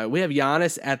 We have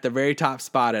Giannis at the very top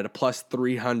spot at a plus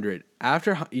 300.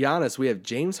 After Giannis, we have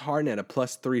James Harden at a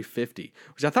plus 350,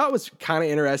 which I thought was kind of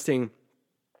interesting.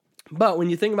 But when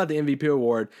you think about the MVP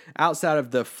award, outside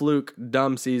of the fluke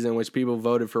dumb season, which people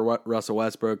voted for Russell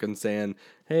Westbrook and saying,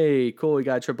 hey, cool, he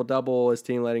got a triple-double, his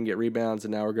team let him get rebounds,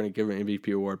 and now we're going to give him an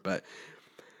MVP award. But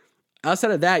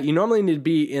outside of that, you normally need to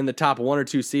be in the top 1 or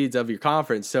 2 seeds of your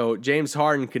conference. So James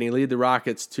Harden, can he lead the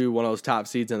Rockets to one of those top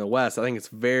seeds in the West? I think it's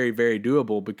very, very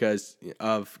doable because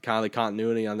of kind of the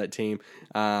continuity on that team.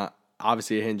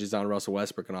 Obviously, it hinges on Russell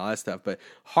Westbrook and all that stuff. But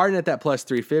Harden at that plus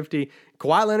 350.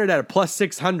 Kawhi Leonard at a plus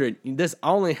 600.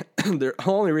 The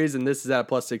only reason this is at a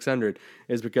plus 600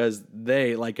 is because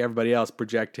they, like everybody else,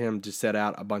 project him to set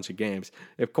out a bunch of games.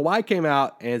 If Kawhi came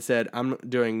out and said, I'm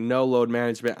doing no load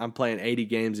management, I'm playing 80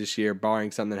 games this year,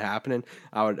 barring something happening,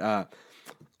 I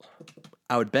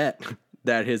would bet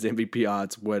that his MVP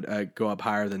odds would go up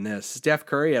higher than this. Steph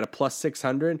Curry at a plus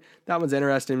 600. That one's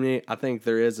interesting to me. I think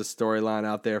there is a storyline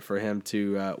out there for him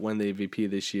to win the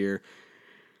MVP this year.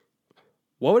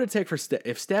 What would it take for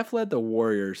if Steph led the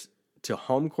Warriors to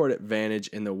home court advantage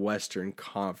in the Western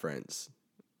Conference?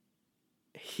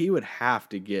 He would have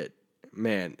to get,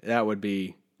 man, that would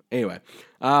be, anyway.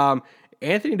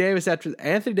 Anthony Davis and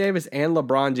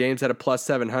LeBron James at a plus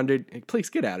 700.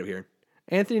 Please get out of here.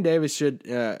 Anthony Davis should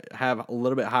have a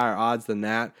little bit higher odds than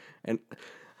that. And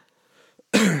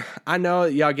I know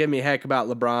y'all give me heck about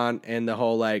LeBron and the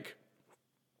whole, I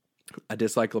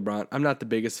dislike LeBron. I'm not the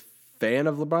biggest fan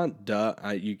of LeBron. Duh.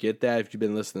 You get that if you've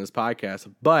been listening to this podcast.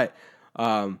 But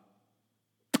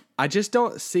I just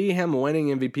don't see him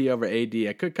winning MVP over AD.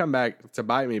 It could come back to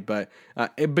bite me, but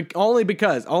only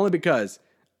because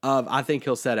of I think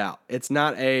he'll set out. It's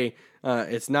not a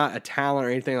talent or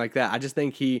anything like that. I just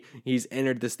think he's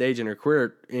entered this stage in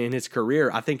his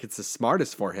career. I think it's the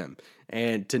smartest for him,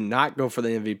 and to not go for the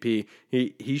MVP,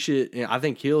 he should. I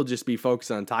think he'll just be focused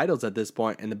on titles at this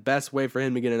point. And the best way for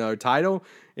him to get another title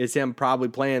is him probably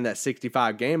playing that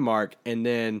 65 game mark, and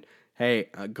then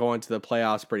going to the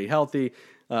playoffs pretty healthy.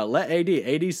 Let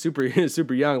AD's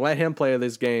super young. Let him play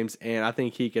these games, and I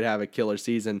think he could have a killer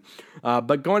season.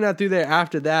 But going out through there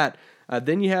after that.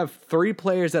 Then you have 3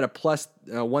 players at a plus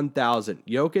 1,000.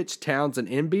 Jokic, Towns, and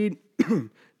Embiid.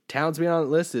 Towns being on the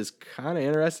list is kind of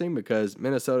interesting because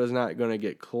Minnesota's not going to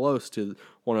get close to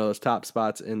one of those top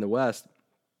spots in the West.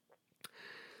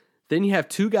 Then you have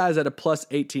two guys at a plus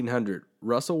 1,800,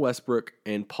 Russell Westbrook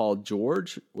and Paul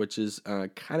George, which is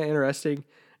kind of interesting.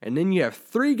 And then you have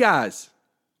three guys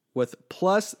with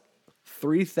plus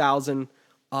 3,000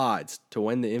 odds to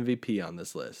win the MVP on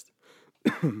this list.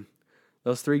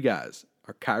 Those three guys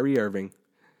are Kyrie Irving,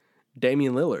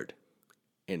 Damian Lillard,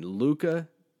 and Luka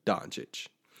Doncic.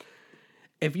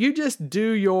 If you just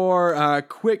do your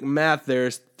quick math,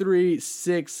 there's 3,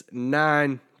 6,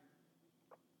 9,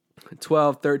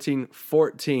 12, 13,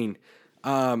 14.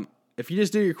 If you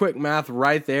just do your quick math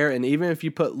right there, and even if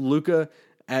you put Luka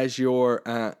as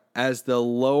your as the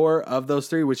lower of those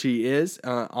three, which he is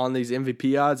on these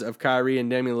MVP odds of Kyrie and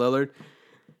Damian Lillard,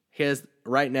 he has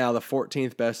right now the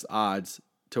 14th best odds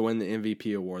to win the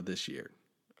MVP award this year.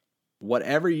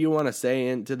 Whatever you want to say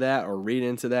into that or read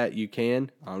into that, you can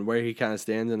on where he kind of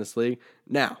stands in this league.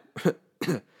 Now,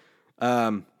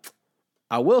 I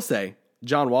will say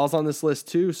John Wall's on this list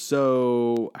too.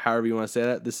 So however you want to say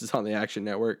that, this is on the Action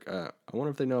Network. I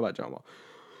wonder if they know about John Wall.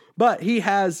 But he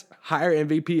has higher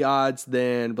MVP odds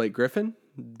than Blake Griffin,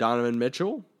 Donovan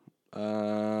Mitchell,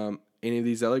 any of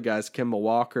these other guys, Kemba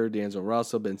Walker, D'Angelo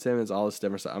Russell, Ben Simmons, all this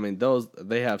different stuff. I mean,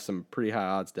 they have some pretty high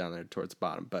odds down there towards the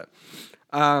bottom. But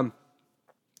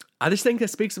I just think that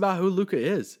speaks about who Luka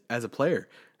is as a player,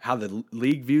 how the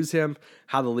league views him,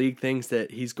 how the league thinks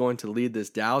that he's going to lead this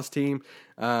Dallas team.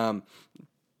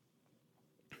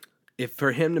 If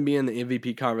for him to be in the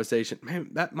MVP conversation, man,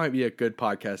 that might be a good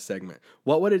podcast segment.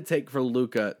 What would it take for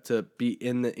Luka to be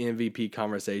in the MVP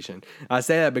conversation? I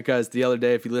say that because the other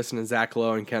day, if you listen to Zach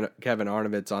Lowe and Kevin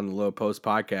Arnovitz on the Low Post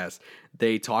podcast,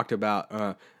 they talked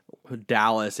about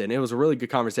Dallas, and it was a really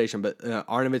good conversation. But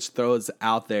Arnovitz throws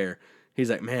out there, he's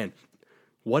like, man,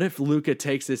 what if Luka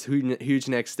takes this huge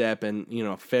next step and,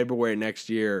 February next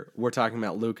year, we're talking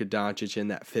about Luka Doncic in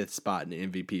that 5th spot in the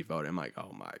MVP vote. I'm like,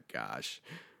 oh my gosh.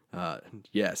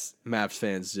 Yes, Mavs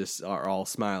fans just are all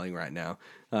smiling right now.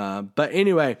 But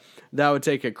anyway, that would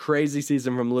take a crazy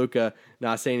season from Luka.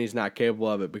 Not saying he's not capable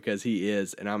of it, because he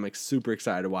is, and I'm super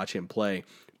excited to watch him play.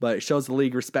 But it shows the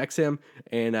league respects him,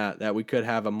 and that we could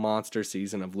have a monster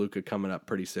season of Luka coming up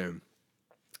pretty soon.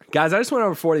 Guys, I just went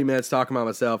over 40 minutes talking about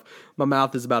myself. My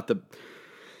mouth is about to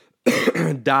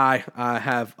die. I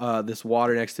have this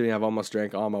water next to me. I've almost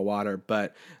drank all my water,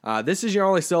 but this is your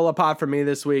only solo pod for me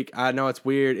this week. I know it's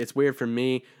weird. It's weird for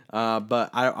me, but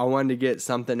I wanted to get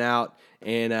something out,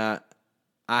 and I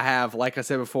have, like I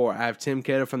said before, I have Tim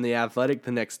Cato from The Athletic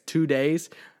the next 2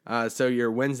 days. So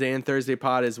your Wednesday and Thursday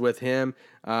pod is with him.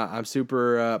 I'm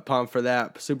super pumped for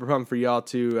that. Super pumped for y'all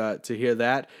to hear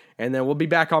that. And then we'll be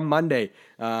back on Monday.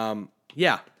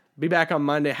 Be back on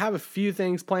Monday. Have a few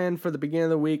things planned for the beginning of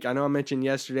the week. I know I mentioned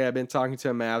yesterday I've been talking to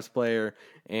a Mavs player,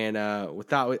 and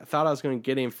thought I was going to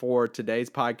get him for today's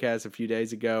podcast a few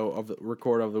days ago,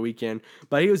 record over the weekend.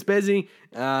 But he was busy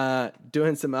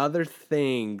doing some other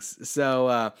things.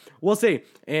 So we'll see.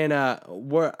 And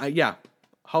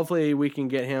hopefully we can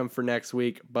get him for next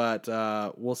week. But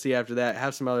we'll see after that.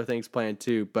 Have some other things planned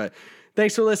too. But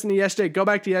thanks for listening to yesterday. Go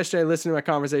back to yesterday, listen to my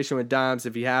conversation with Dimes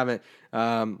if you haven't.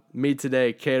 Me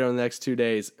today, Cato in the next 2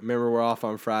 days. Remember, we're off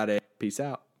on Friday. Peace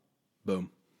out.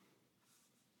 Boom.